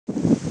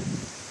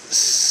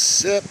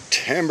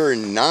September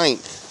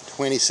 9th,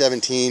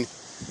 2017.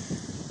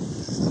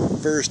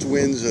 First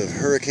winds of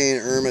Hurricane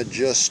Irma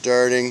just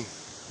starting.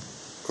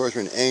 Of course,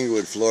 we're in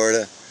Englewood,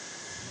 Florida.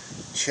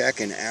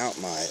 Checking out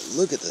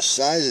look at the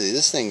size of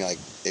this thing. Like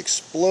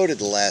exploded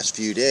the last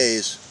few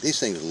days. These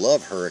things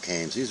love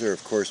hurricanes. These are,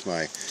 of course,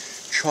 my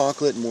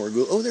chocolate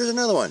morgula. Oh, there's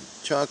another one.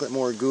 Chocolate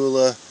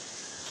morgula.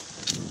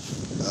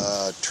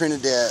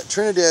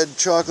 Trinidad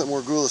chocolate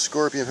morgula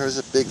scorpion. There's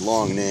a big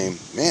long name.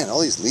 Man,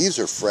 all these leaves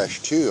are fresh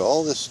too.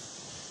 All this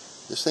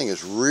thing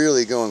is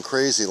really going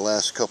crazy the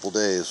last couple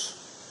days.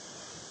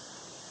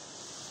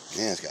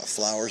 Man, it's got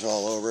flowers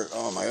all over it.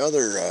 Oh, my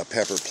other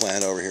pepper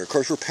plant over here. Of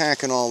course, we're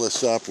packing all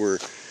this up. We're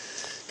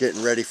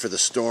getting ready for the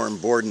storm,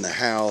 boarding the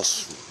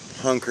house,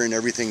 hunkering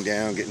everything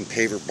down, getting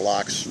paver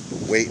blocks,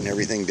 weighting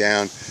everything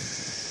down.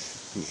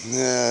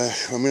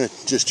 I'm going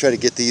to just try to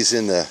get these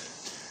in the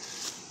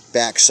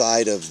back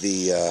side of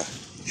the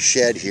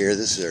shed here.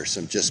 These are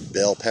some just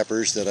bell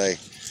peppers that I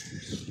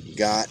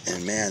got,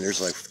 and man,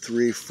 there's like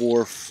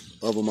 3-4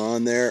 of them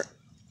on there,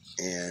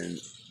 and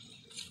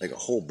like a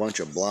whole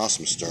bunch of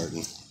blossoms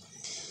starting.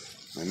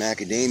 My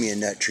macadamia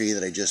nut tree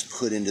that I just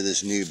put into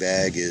this new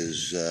bag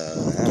is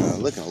I don't know,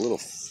 looking a little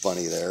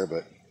funny there,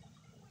 but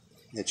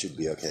it should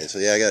be okay. So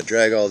yeah, I got to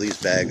drag all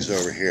these bags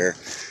over here.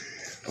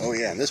 Oh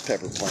yeah, and this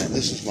pepper plant,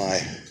 this is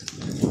my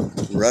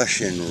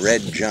Russian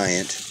red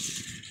giant,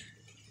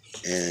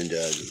 and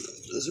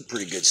those are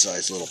pretty good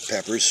sized little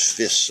peppers,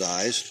 fist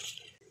sized.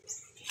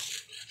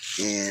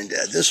 And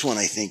this one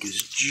I think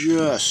is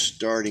just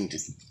starting to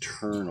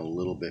turn a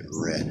little bit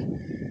red,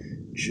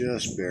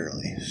 just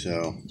barely.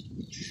 So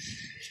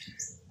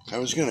I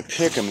was going to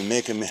pick them and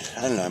make them,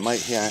 I don't know, I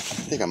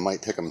think I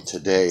might pick them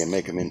today and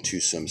make them into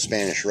some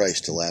Spanish rice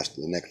to last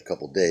the next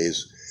couple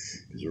days,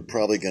 because we're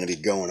probably going to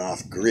be going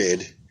off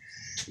grid.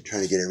 I'm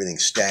trying to get everything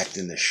stacked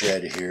in the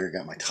shed here.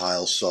 Got my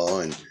tile saw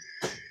and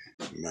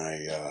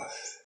my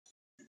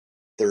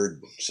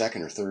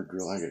second or third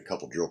drill. I got a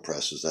couple drill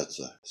presses. That's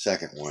the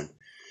second one.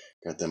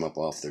 Got them up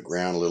off the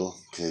ground a little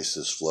in case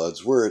this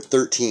floods. We're at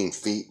 13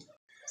 feet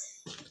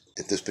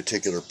at this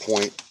particular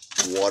point.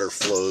 Water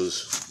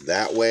flows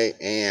that way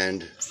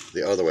and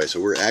the other way.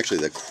 So we're actually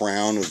the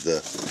crown of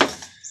the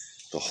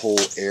whole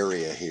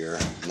area here.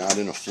 Not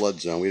in a flood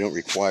zone. We don't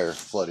require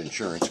flood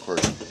insurance. Of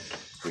course,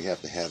 we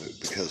have to have it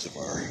because of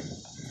our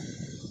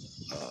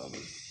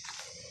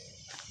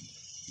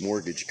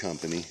mortgage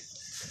company.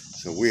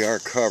 So we are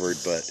covered,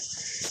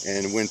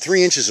 and when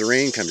 3 inches of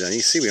rain comes down,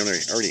 you see we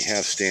already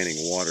have standing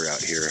water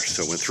out here.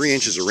 So when 3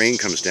 inches of rain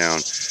comes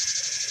down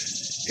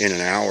in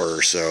an hour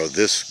or so,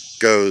 this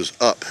goes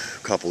up a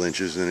couple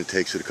inches, and it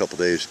takes it a couple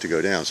days to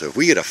go down. So if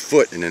we get a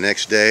foot in the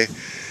next day,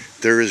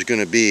 there is going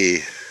to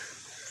be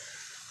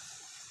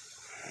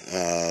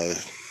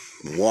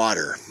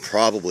water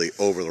probably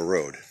over the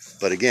road.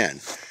 But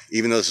again,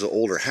 even though this is an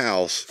older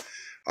house,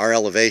 our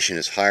elevation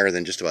is higher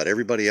than just about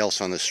everybody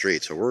else on the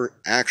street. So we're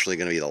actually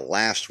going to be the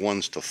last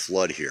ones to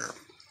flood here,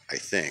 I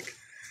think.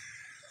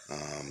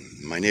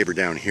 My neighbor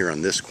down here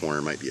on this corner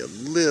might be a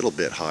little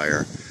bit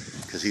higher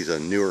because he's a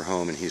newer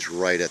home and he's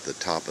right at the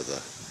top of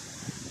the...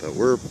 But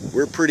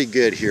we're pretty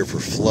good here for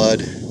flood.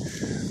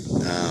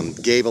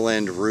 Gable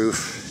end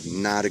roof,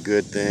 not a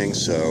good thing.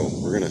 So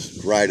we're going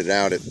to ride it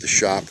out at the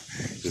shop.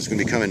 It's going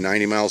to be coming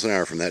 90 miles an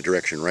hour from that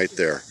direction right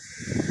there.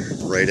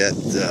 Right at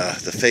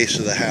the face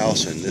of the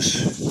house and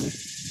this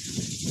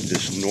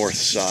north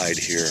side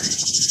here.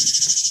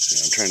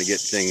 So I'm trying to get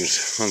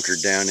things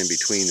hunkered down in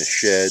between the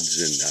sheds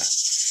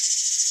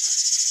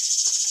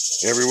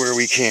and everywhere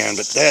we can,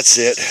 but that's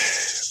it.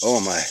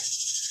 Oh, my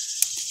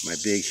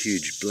big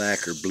huge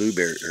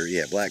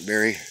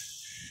blackberry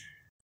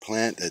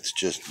plant. That's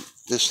just,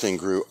 this thing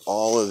grew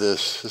all of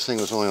this. This thing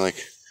was only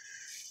like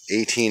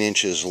 18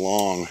 inches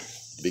long at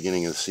the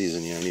beginning of the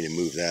season. I need to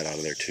move that out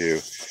of there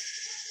too,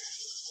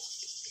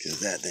 because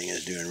that thing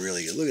is doing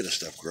really good. Look at the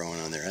stuff growing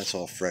on there. That's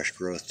all fresh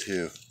growth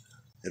too.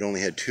 It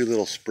only had 2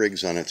 little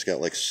sprigs on it. It's got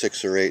like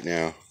 6 or 8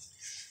 now.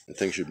 The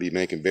thing should be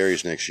making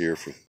berries next year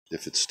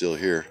if it's still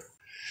here.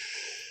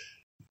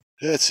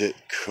 That's it.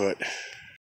 Cut.